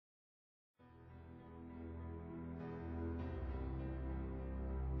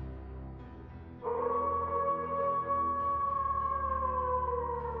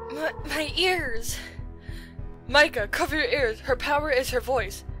My ears! Micah, cover your ears. Her power is her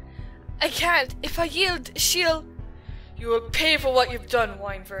voice. I can't. If I yield, she'll... You will pay for what you've done,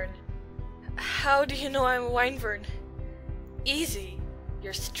 Wynvern. How do you know I'm a Wynvern? Easy.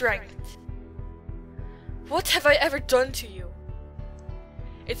 Your strength. What have I ever done to you?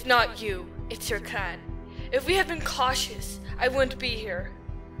 It's not you. It's your clan. If we had been cautious, I wouldn't be here.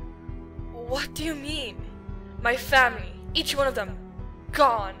 What do you mean? My family, each one of them,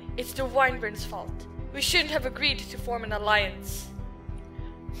 gone. It's the Wynverns' fault. We shouldn't have agreed to form an alliance.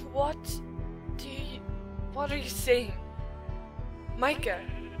 What are you saying? Micah,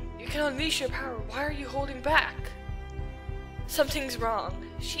 you can unleash your power. Why are you holding back? Something's wrong.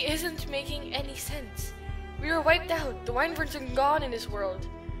 She isn't making any sense. We were wiped out. The Wynverns are gone in this world.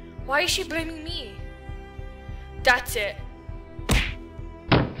 Why is she blaming me? That's it.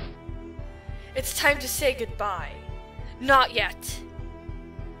 It's time to say goodbye. Not yet.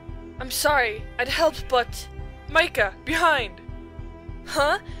 I'm sorry. I'd helped, but... Micah, behind!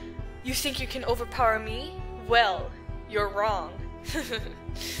 Huh? You think you can overpower me? Well, you're wrong.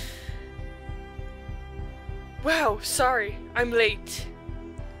 Wow, sorry. I'm late.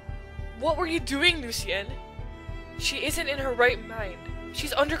 What were you doing, Lucien? She isn't in her right mind.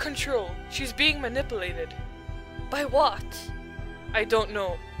 She's under control. She's being manipulated. By what? I don't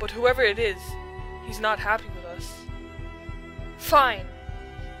know, but whoever it is, he's not happy with us. Fine.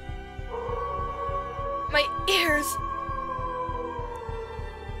 My ears!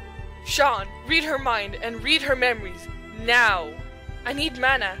 Sean, read her mind and read her memories, now! I need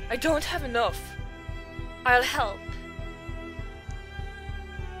mana, I don't have enough. I'll help.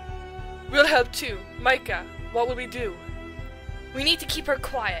 We'll help too. Micah, what will we do? We need to keep her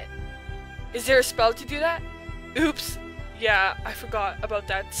quiet. Is there a spell to do that? Oops. Yeah, I forgot about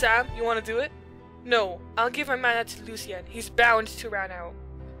that. Sam, you want to do it? No, I'll give my mana to Lucien. He's bound to run out.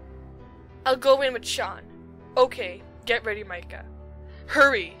 I'll go in with Sean. Okay, get ready, Micah.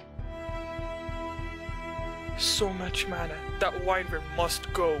 Hurry! So much mana. That Wyvern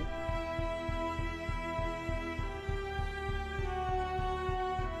must go.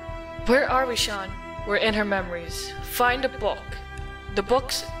 Where are we, Sean? We're in her memories. Find a book. The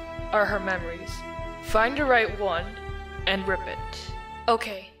books are her memories. Find the right one and rip it.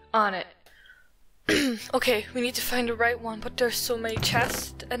 Okay, on it. Okay, we need to find the right one, but there's so many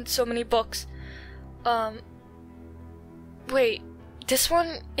chests and so many books. Wait, this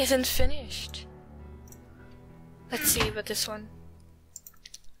one isn't finished. Let's see about this one.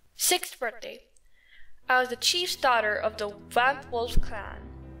 6th birthday. I was the chief's daughter of the Vamp Wolf clan.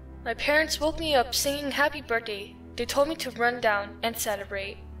 My parents woke me up singing happy birthday. They told me to run down and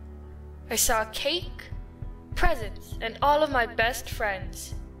celebrate. I saw cake, presents, and all of my best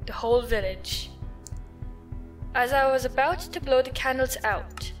friends, the whole village. As I was about to blow the candles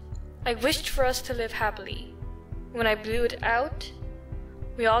out, I wished for us to live happily. When I blew it out,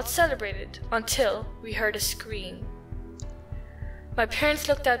 we all celebrated until we heard a scream. My parents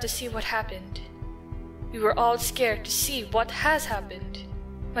looked out to see what happened. We were all scared to see what has happened.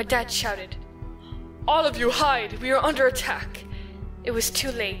 My dad shouted, "All of you hide! We are under attack!" It was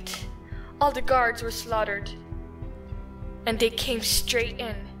too late. All the guards were slaughtered, and they came straight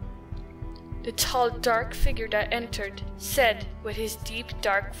in. The tall, dark figure that entered said with his deep,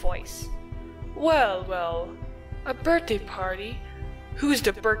 dark voice, "Well, well, a birthday party? Who's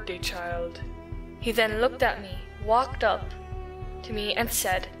the birthday child?" He then looked at me, walked up to me and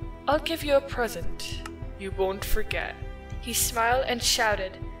said, "I'll give you a present. You won't forget." He smiled and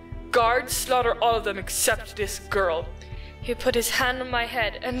shouted, "Guards, slaughter all of them except this girl." He put his hand on my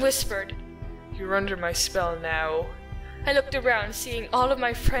head and whispered, "You're under my spell now." I looked around, seeing all of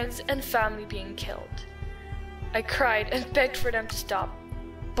my friends and family being killed. I cried and begged for them to stop,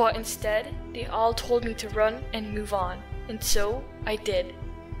 but instead, they all told me to run and move on, and so I did.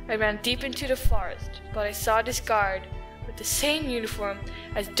 I ran deep into the forest, but I saw this guard with the same uniform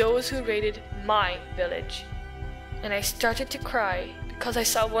as those who raided my village. And I started to cry because I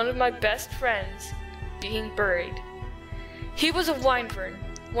saw one of my best friends being buried. He was a Wynvern,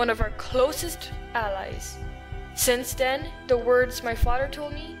 one of our closest allies. Since then, the words my father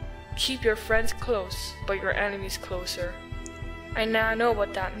told me, "Keep your friends close, but your enemies closer." I now know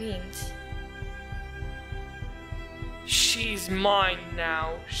what that means. She's mine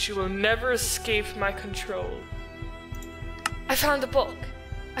now. She will never escape my control. I found the book.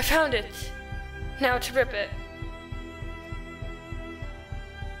 I found it. Now to rip it.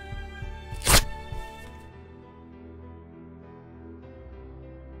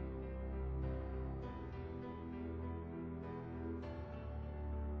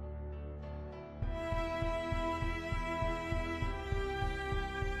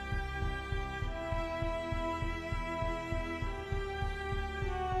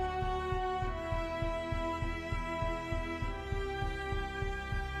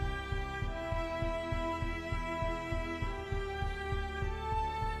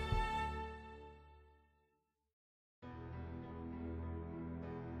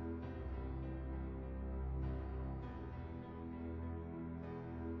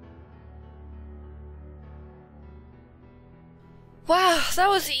 Wow, that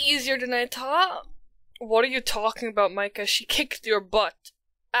was easier than I thought. What are you talking about, Micah? She kicked your butt.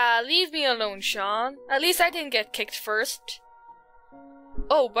 Leave me alone, Sean. At least I didn't get kicked first.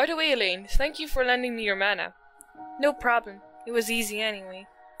 Oh, by the way, Elaine, thank you for lending me your mana. No problem. It was easy anyway.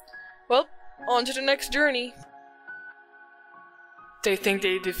 Well, on to the next journey. They think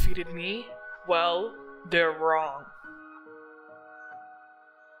they defeated me? Well, they're wrong.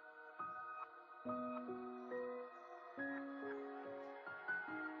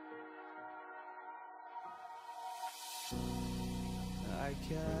 I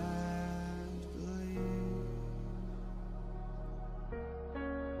can't believe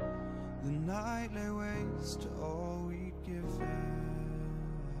the night lay waste to all we'd given,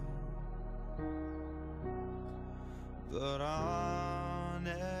 but I